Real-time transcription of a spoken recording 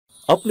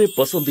अपने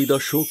पसंदीदा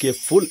शो के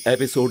फुल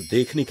एपिसोड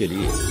देखने के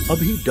लिए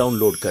अभी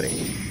डाउनलोड करें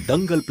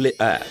दंगल प्ले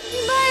ऐप।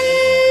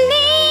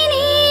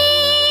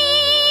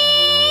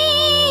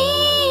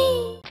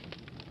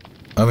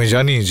 আমি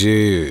জানি যে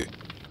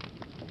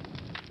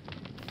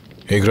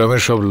এই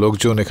গ্রামের সব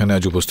লোকজন এখানে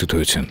আজ উপস্থিত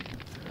হয়েছেন,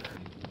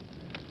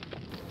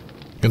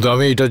 কিন্তু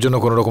আমি এটার জন্য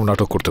কোনো রকম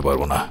নাটক করতে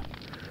পারবো না।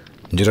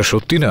 যেটা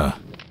সত্যি না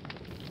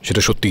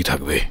সেটা সত্যিই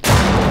থাকবে।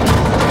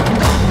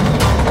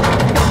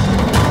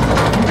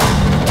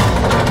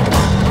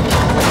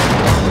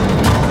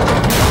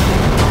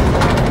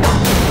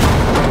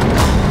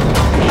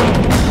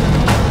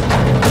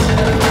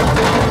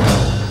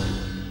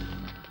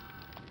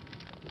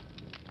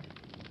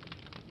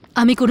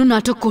 আমি কোনো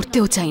নাটক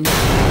করতেও চাই না।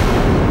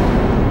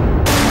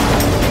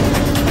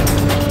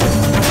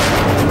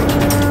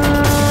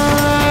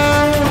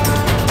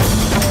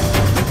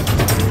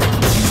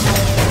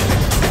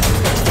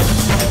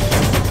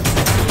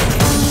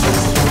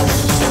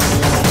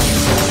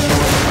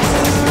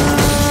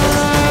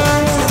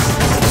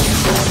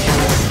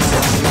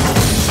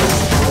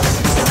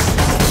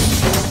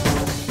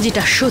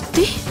 যেটা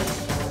সত্যি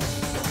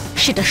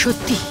সেটা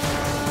সত্যি।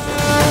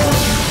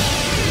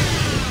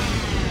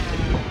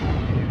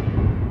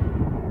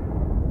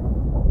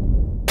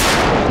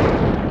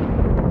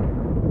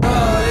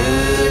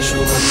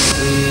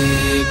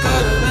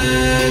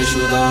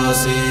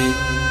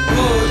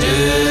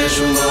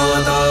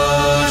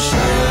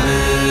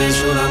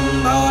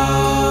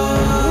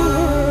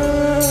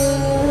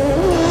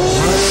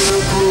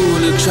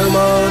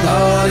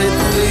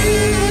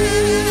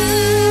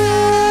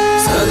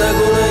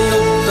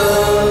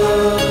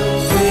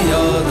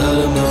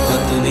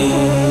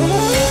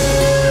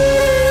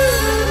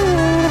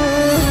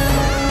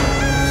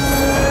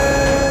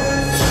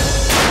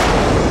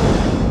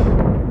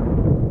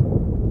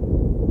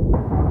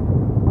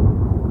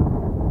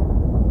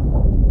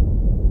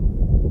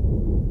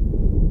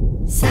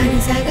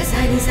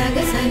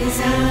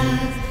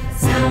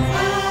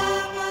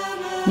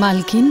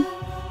 মালকিন,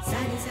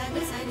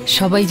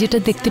 সবাই যেটা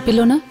দেখতে পেল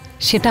না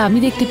সেটা আমি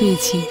দেখতে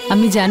পেয়েছি।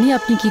 আমি জানি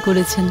আপনি কি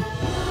করেছেন,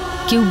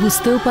 কেউ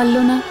বুঝতেও পারল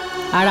না।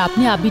 আর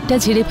আপনি আবিরটা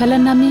ঝেড়ে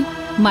ফেলার নামে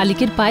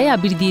মালিকের পায়ে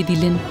আবির দিয়ে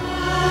দিলেন।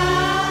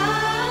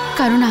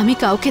 কারণ আমি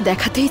কাউকে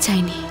দেখাতেই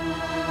চাইনি।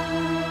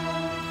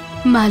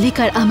 মালিক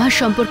আর আমার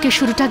সম্পর্কে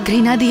শুরুটা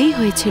ঘৃণা দিয়েই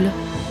হয়েছিল,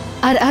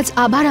 আর আজ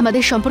আবার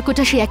আমাদের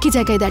সম্পর্কটা সে একই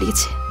জায়গায়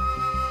দাঁড়িয়েছে।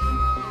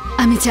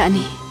 আমি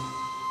জানি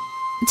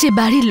যে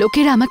বাড়ির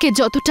লোকেরা আমাকে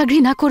যতটা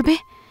ঘৃণা করবে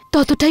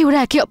ততটাই ওরা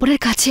একে অপরের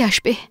কাছে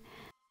আসবে।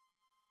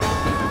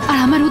 আর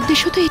আমার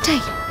উদ্দেশ্য তো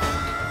এটাই,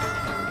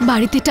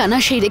 বাড়িতে টানা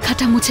সেই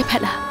রেখাটা মুছে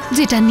ফেলা,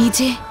 যেটা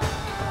নিজে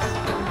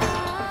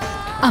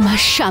আমার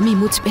স্বামী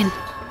মুছবেন,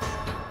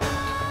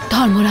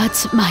 ধর্মরাজ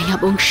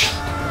মায়াবংশী।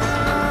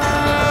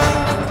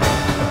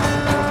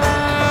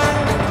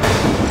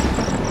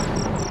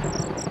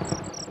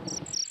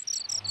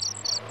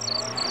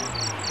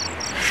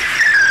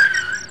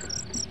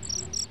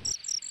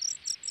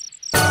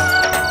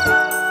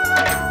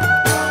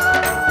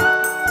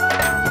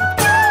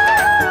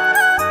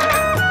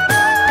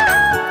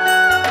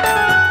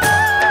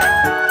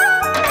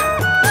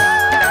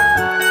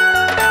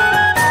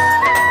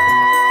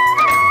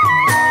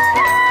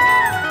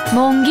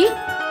 মঙ্গি,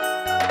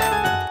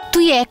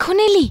 তুই এখন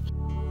এলি?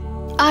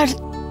 আর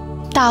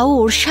তাও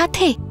ওর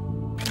সাথে?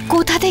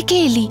 কোথা থেকে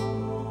এলি?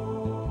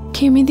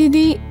 খেমি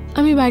দিদি,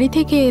 আমি বাড়ি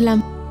থেকে এলাম।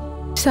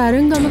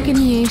 সারঙ্গ আমাকে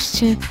নিয়ে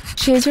এসছে,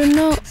 সেজন্য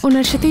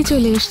ওনার সাথেই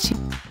চলে এসছি।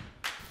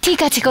 ঠিক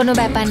আছে, কোনো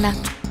ব্যাপার না,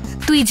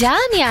 তুই যা,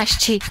 আমি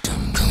আসছি।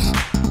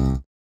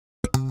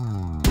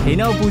 এই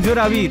নাও পুজোর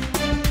আবির,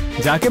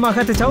 যাকে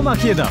মাখাতে চাও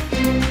মাখিয়ে দাও।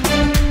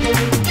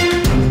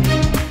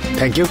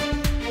 Thank you.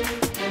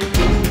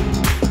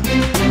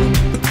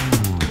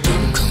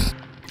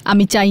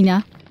 আমি চাই না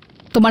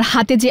তোমার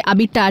হাতে যে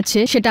আবিরটা আছে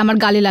সেটা আমার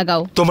গালে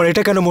লাগাও। তোমার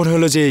এটা কেন মনে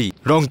হলো যে এই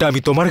রংটা আমি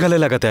তোমার গালে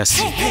লাগাতে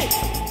আসছি?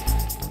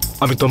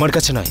 আমি তোমার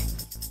কাছে নয়,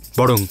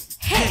 বরং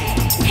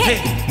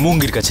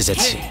মুঙ্গির কাছে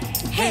যাচ্ছি।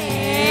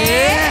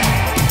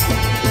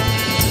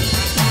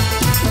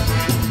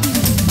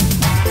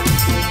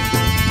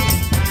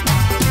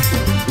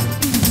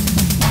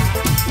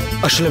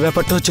 আসলে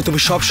ব্যাপারটা হচ্ছে তুমি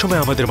সব সময়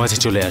আমাদের মাঝে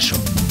চলে আসো।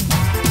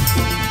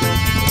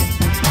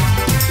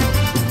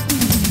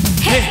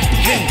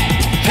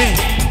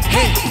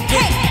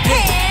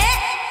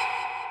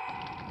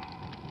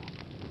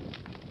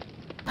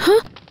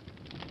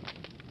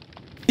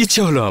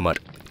 ইচ্ছে হলো আমার,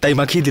 তাই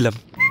মাখিয়ে দিলাম।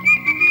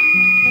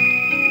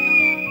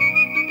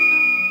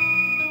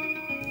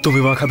 তুমি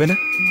মাখাবে না?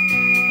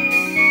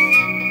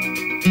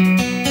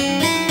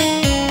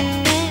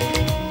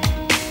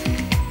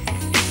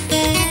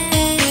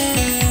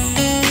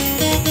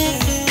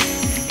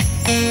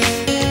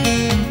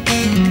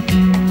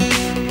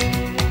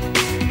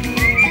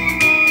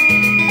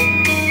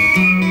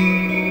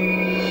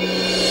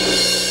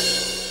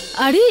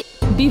 আরে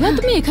বিভা,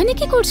 তুমি এখানে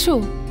কি করছো?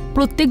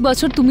 প্রত্যেক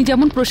বছর তুমি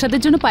যেমন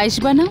প্রসাদের জন্য পায়েস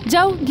বানাও,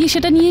 যাও গিয়ে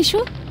সেটা নিয়ে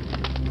এসো।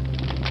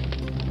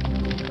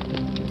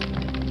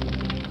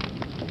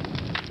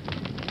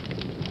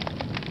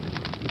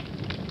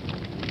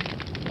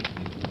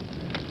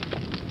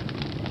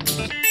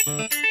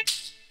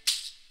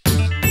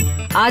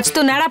 আজ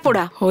তো ন্যাড়া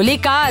পোড়া, হোলি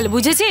কাল,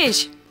 বুঝেছিস?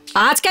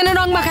 আজ কেন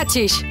রং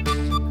মাখাচ্ছিস?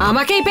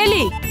 আমাকেই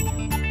পেলি?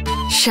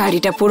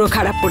 শাড়িটা পুরো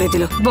খারাপ করে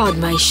দিল,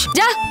 বদমাইশ।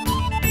 যা।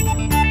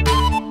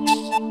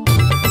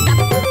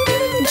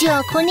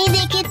 যখনই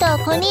দেখি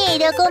তখনই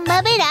এরকম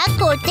ভাবে রাগ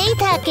করতেই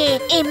থাকে।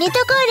 এমনি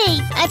তো করেই,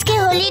 আজকে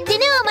হোলির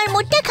দিনেও আমার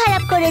মুডটা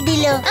খারাপ করে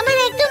দিল। আমার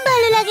একদম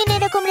ভালো লাগে না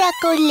এরকম রাগ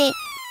করলে।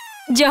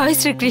 জয়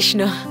শ্রীকৃষ্ণ।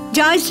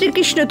 জয়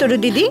শ্রীকৃষ্ণ তোর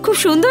দিদি। খুব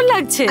সুন্দর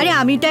লাগছে। আরে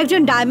আমি তো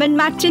একজন ডায়মন্ড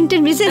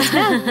মার্চেন্টের মিসেস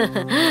না।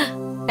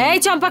 এই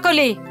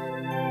চম্পাকলি,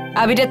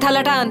 আবিরের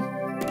থালাটা আন।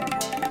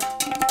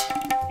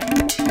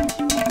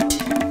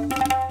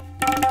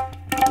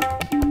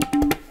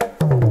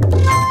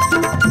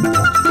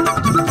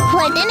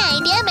 হোয়াট অ্যান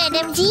আইডিয়া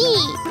ম্যাডাম জি।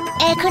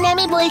 এখন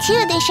আমি বলছি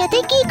ওদের সাথে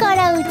কি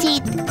করা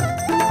উচিত।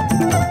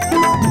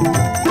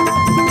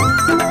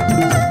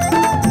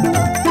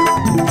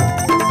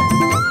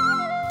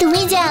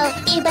 তুমি যাও,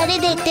 এবারে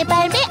দেখতে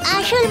পারবে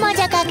আসল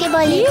মজা কাকে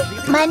বলে।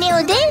 মানে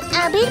ওদের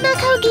আবির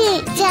মাখাও গিয়ে।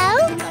 যাও।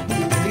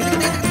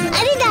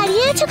 আরে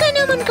দাঁড়িয়ে আছো কেন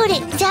মন করে?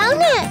 যাও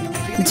না।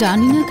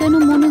 জানি না কেন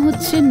মনে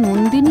হচ্ছে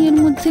নন্দিনী এর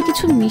মধ্যে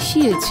কিছু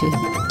মিশিয়েছে।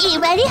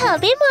 এবারে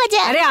হবে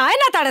মজা। আরে আয়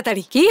না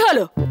তাড়াতাড়ি। কি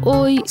হলো?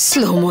 ওই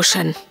স্লো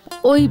মোশন।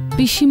 ওই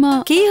পিসিমা।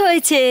 কি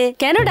হয়েছে?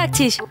 কেন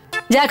ডাকছিস?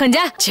 যা এখন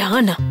যা। যা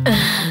না।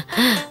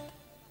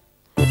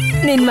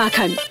 নিন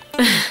মাখান।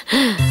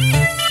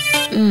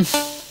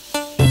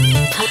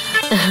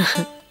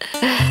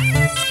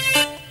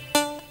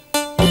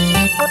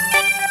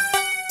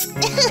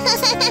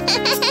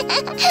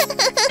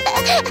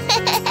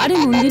 আরে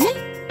নন্দিনী,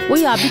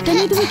 ওই আবিরটা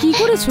নিয়ে তুমি কি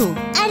করেছো?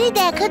 আরে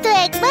দেখো তো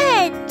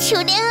একবার,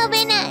 শুনে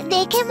হবে না,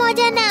 দেখে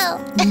মজা নাও।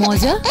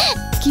 মজা?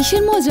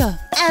 কিসের মজা?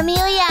 আমি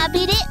ওই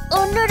আবিরে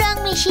অন্য রং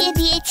মিশিয়ে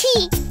দিয়েছি,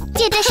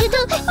 যেটা শুধু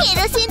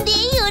কেরোসিন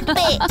দিয়েই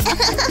উঠবে।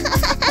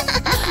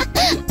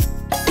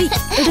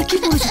 এটা কি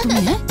করেছো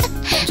তুমি? হ্যাঁ,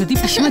 যদি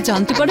পিসিমা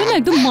জানতে পারে না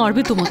একদম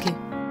মারবে তোমাকে।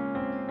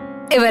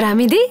 এবার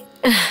আমি দিই।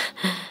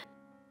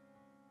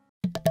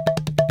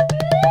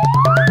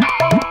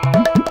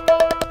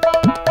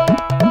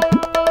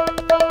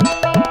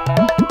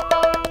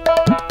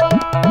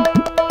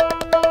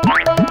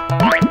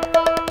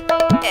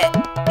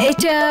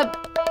 এটা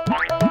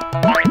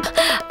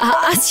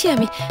আসছি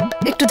আমি,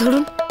 একটু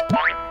ধরুন।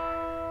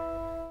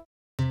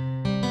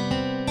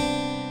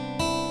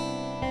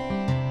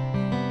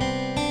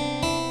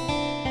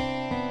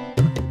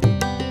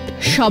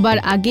 সবার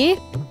আগে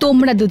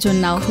তোমরা দুজন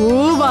নাও।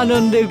 খুব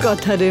আনন্দের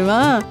কথা রে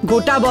মা।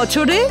 গোটা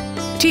বছরে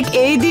ঠিক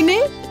এই দিনে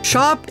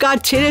সব কাজ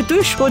ছেড়ে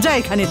তুই সোজা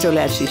এখানে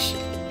চলে আসিস।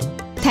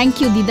 থ্যাংক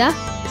ইউ দিদা।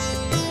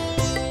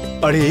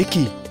 আরে এ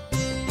কি,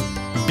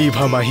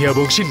 বিভা মাহিয়া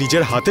বংশী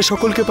নিজের হাতে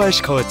সকলকে পায়েস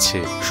খাওয়াচ্ছে।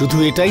 শুধু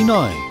এটাই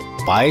নয়,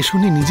 পায়েস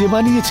উনি নিজে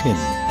বানিয়েছেন।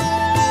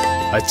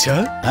 আচ্ছা,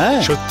 হ্যাঁ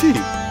সত্যি?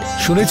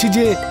 শুনেছি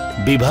যে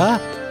বিভা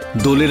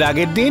দোলের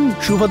আগের দিন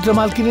সুভদ্রা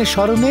মালকিনের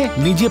স্মরণে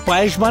নিজে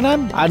পায়েস বানান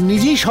আর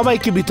নিজেই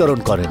সবাইকে বিতরণ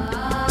করেন।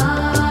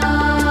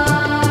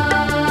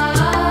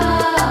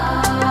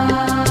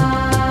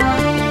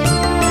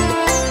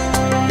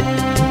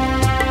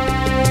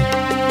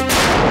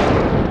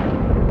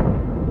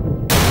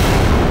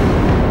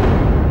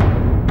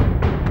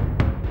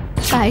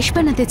 পায়েস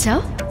বানাতে চাও?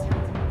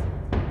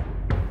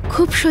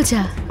 খুব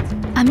সোজা,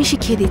 আমি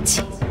শিখিয়ে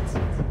দিচ্ছি।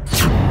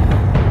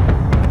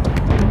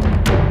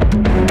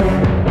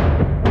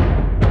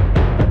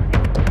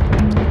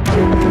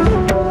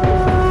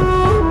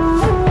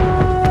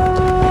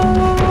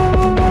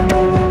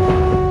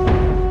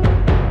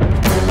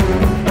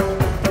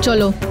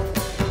 চলো।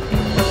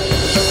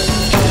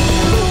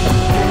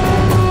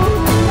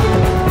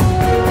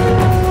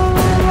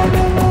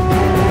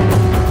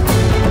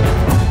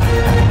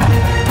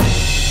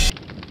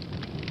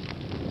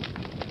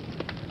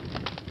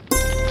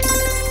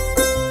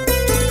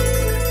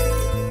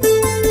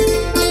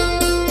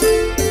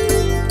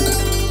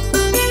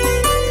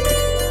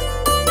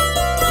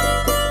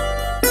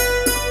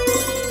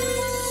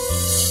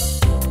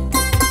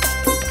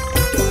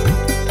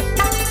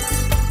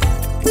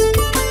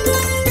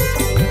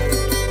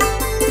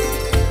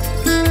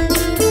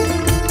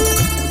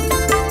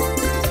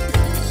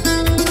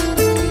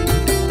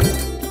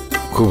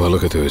 খুব ভালো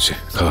খেতে হয়েছে,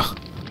 খা।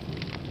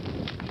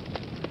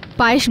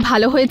 পায়েস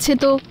ভালো হয়েছে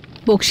তো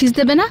বকশিস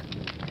দেবে না?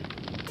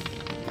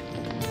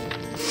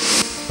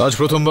 আজ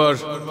প্রথমবার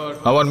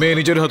আমার মেয়ে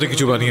নিজের হাতে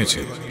কিছু বানিয়েছে,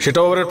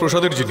 সেটাও আবার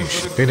প্রসাদের জিনিস।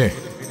 এনে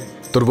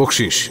তোর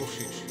বকশিস।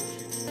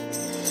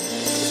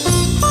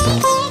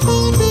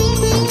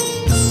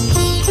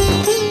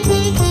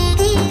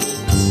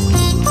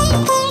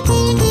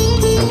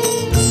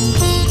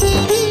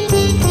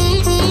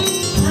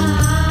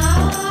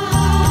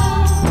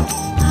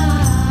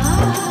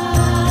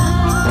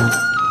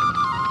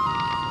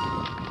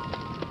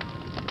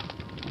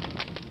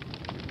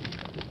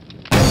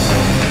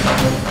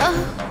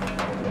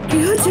 কি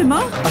হয়েছে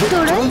মা?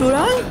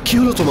 তোরা কি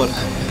হলো তোমার?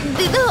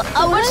 দিদা,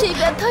 আমার সেই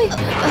ব্যথাই।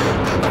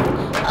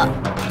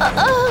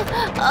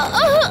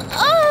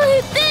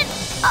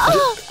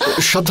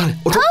 সাবধানে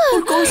ওঠো।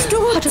 কষ্ট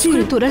হঠাৎ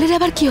করে তোরালের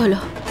আবার কি হলো?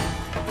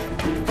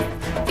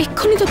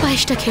 এক্ষুনি তো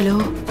পায়েসটা খেলো।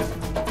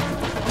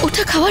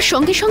 ওটা খাওয়ার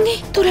সঙ্গে সঙ্গে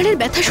তোরালের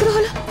ব্যথা শুরু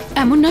হলো।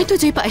 এমন নয় তো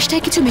যে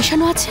পায়েসটায় কিছু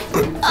মেশানো আছে।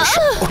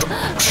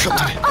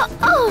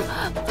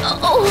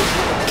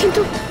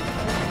 কিন্তু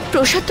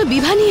প্রসাদ তো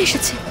বিভা নিয়ে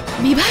এসেছে।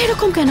 বিভা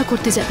এরকম কেন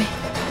করতে যাবে?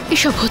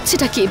 এসব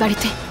হচ্ছেটা কি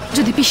বাড়িতে?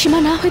 যদি পিসিমা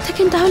না হয়ে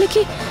থাকেন তাহলে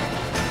কি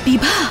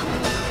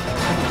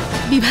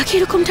বিভা কি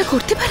এরকমটা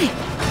করতে পারে?